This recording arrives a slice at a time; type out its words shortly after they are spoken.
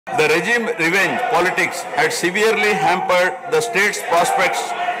The regime revenge politics had severely hampered the state's prospects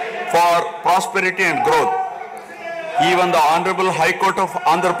for prosperity and growth. Even the Honorable High Court of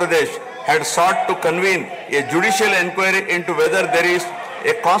Andhra Pradesh had sought to convene a judicial inquiry into whether there is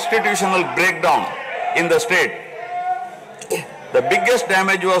a constitutional breakdown in the state. The biggest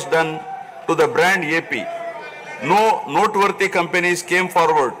damage was done to the brand AP. No noteworthy companies came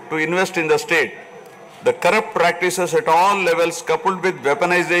forward to invest in the state. The corrupt practices at all levels, coupled with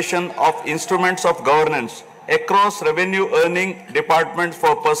weaponization of instruments of governance across revenue-earning departments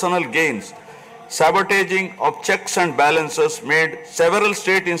for personal gains, sabotaging of checks and balances made several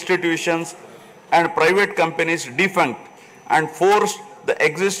state institutions and private companies defunct and forced the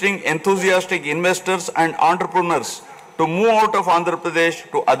existing enthusiastic investors and entrepreneurs to move out of Andhra Pradesh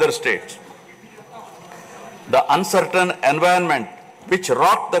to other states. The uncertain environment which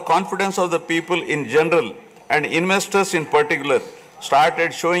rocked the confidence of the people in general and investors in particular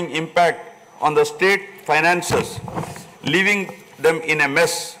started showing impact on the state finances, leaving them in a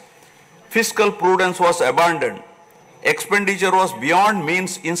mess. Fiscal prudence was abandoned. Expenditure was beyond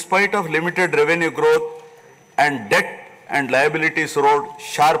means in spite of limited revenue growth, and debt and liabilities rose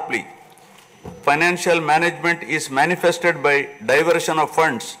sharply. Financial management is manifested by diversion of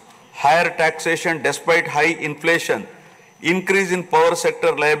funds, higher taxation despite high inflation, increase in power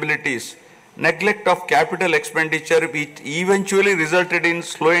sector liabilities, neglect of capital expenditure which eventually resulted in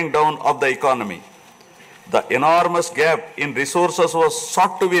slowing down of the economy. The enormous gap in resources was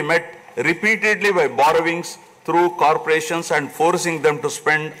sought to be met repeatedly by borrowings through corporations and forcing them to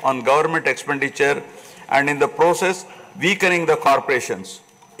spend on government expenditure, and in the process weakening the corporations.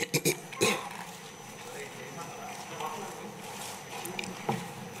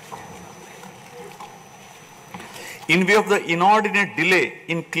 In view of the inordinate delay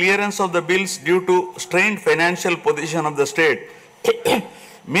in clearance of the bills due to strained financial position of the state,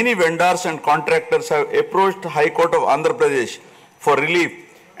 many vendors and contractors have approached the High Court of Andhra Pradesh for relief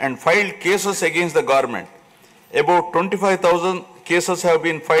and filed cases against the government. About 25,000 cases have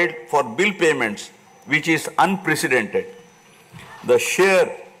been filed for bill payments, which is unprecedented. The sheer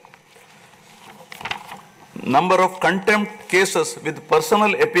number of contempt cases with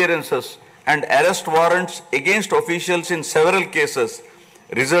personal appearances and arrest warrants against officials in several cases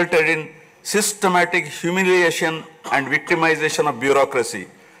resulted in systematic humiliation and victimization of bureaucracy.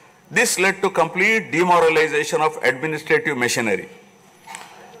 This led to complete demoralization of administrative machinery.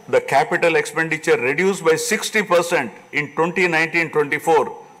 The capital expenditure reduced by 60% in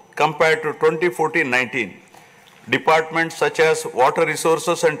 2019-24 compared to 2014-19. Departments such as water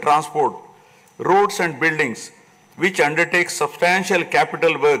resources and transport, roads and buildings, which undertake substantial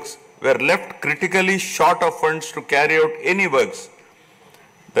capital works, were left critically short of funds to carry out any works.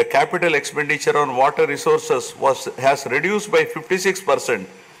 The capital expenditure on water resources has reduced by 56%,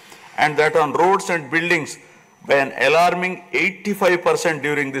 and that on roads and buildings by an alarming 85%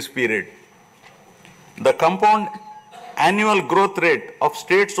 during this period. The compound annual growth rate of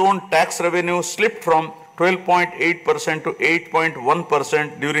states-owned tax revenue slipped from 12.8% to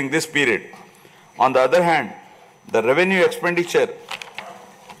 8.1% during this period. On the other hand, the revenue expenditure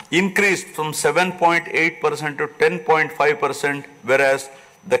increased from 7.8% to 10.5%, whereas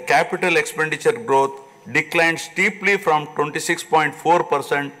the capital expenditure growth declined steeply from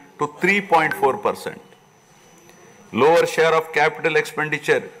 26.4% to 3.4%. Lower share of capital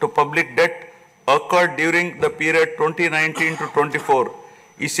expenditure to public debt occurred during the period 2019 to 24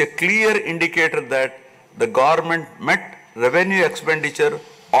 is a clear indicator that the government met revenue expenditure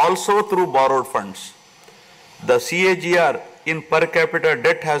also through borrowed funds. The CAGR in per capita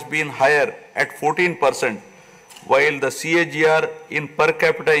debt has been higher at 14%, while the CAGR in per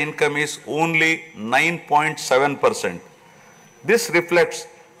capita income is only 9.7%. This reflects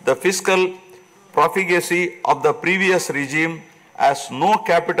the fiscal profligacy of the previous regime as no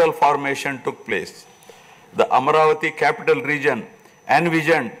capital formation took place. The Amaravati capital region,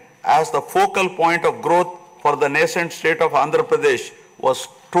 envisioned as the focal point of growth for the nascent state of Andhra Pradesh, was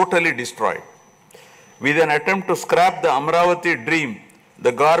totally destroyed. With an attempt to scrap the Amaravati dream,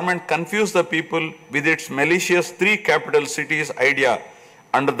 the government confused the people with its malicious three capital cities idea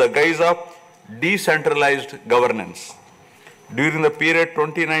under the guise of decentralized governance. During the period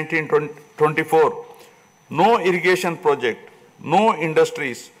 2019-24, no irrigation project, no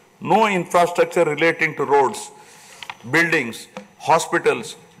industries, no infrastructure relating to roads, buildings,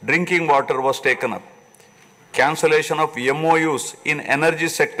 hospitals, drinking water was taken up. Cancellation of MOUs in energy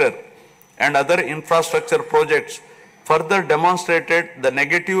sector and other infrastructure projects further demonstrated the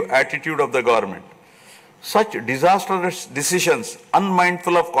negative attitude of the government. Such disastrous decisions,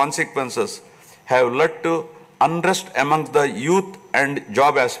 unmindful of consequences, have led to unrest amongst the youth and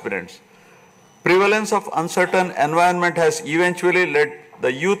job aspirants. Prevalence of uncertain environment has eventually led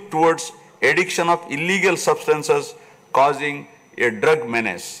the youth towards addiction of illegal substances, causing a drug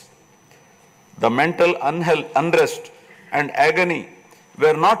menace. The mental unrest and agony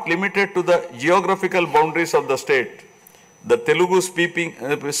were not limited to the geographical boundaries of the state. The Telugu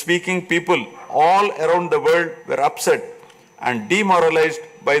speaking people all around the world were upset and demoralized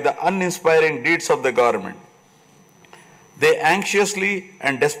by the uninspiring deeds of the government. They anxiously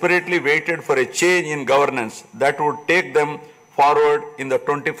and desperately waited for a change in governance that would take them forward in the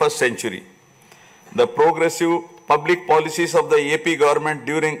 21st century. The progressive public policies of the AP government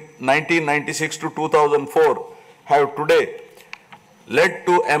during 1996 to 2004 have today led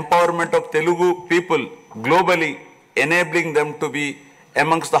to empowerment of Telugu people globally, enabling them to be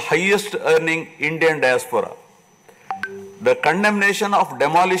amongst the highest earning Indian diaspora. The condemnation of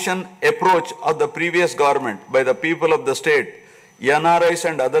demolition approach of the previous government by the people of the state, NRIs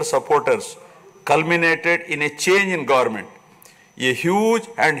and other supporters, culminated in a change in government. A huge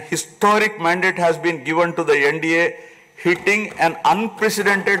and historic mandate has been given to the NDA, hitting an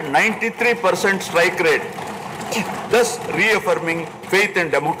unprecedented 93% strike rate, thus reaffirming faith in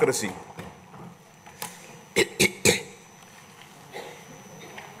democracy.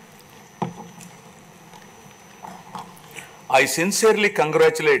 I sincerely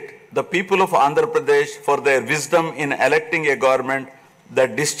congratulate the people of Andhra Pradesh for their wisdom in electing a government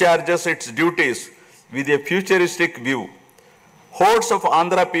that discharges its duties with a futuristic view. Hordes of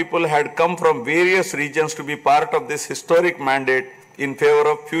Andhra people had come from various regions to be part of this historic mandate in favor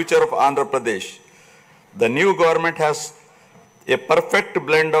of future of Andhra Pradesh. The new government has a perfect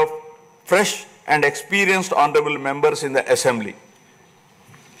blend of fresh and experienced honorable members in the assembly.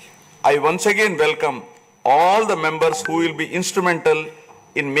 I once again welcome all the members who will be instrumental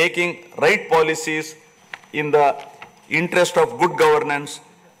in making right policies in the interest of good governance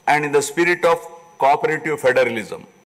and in the spirit of cooperative federalism.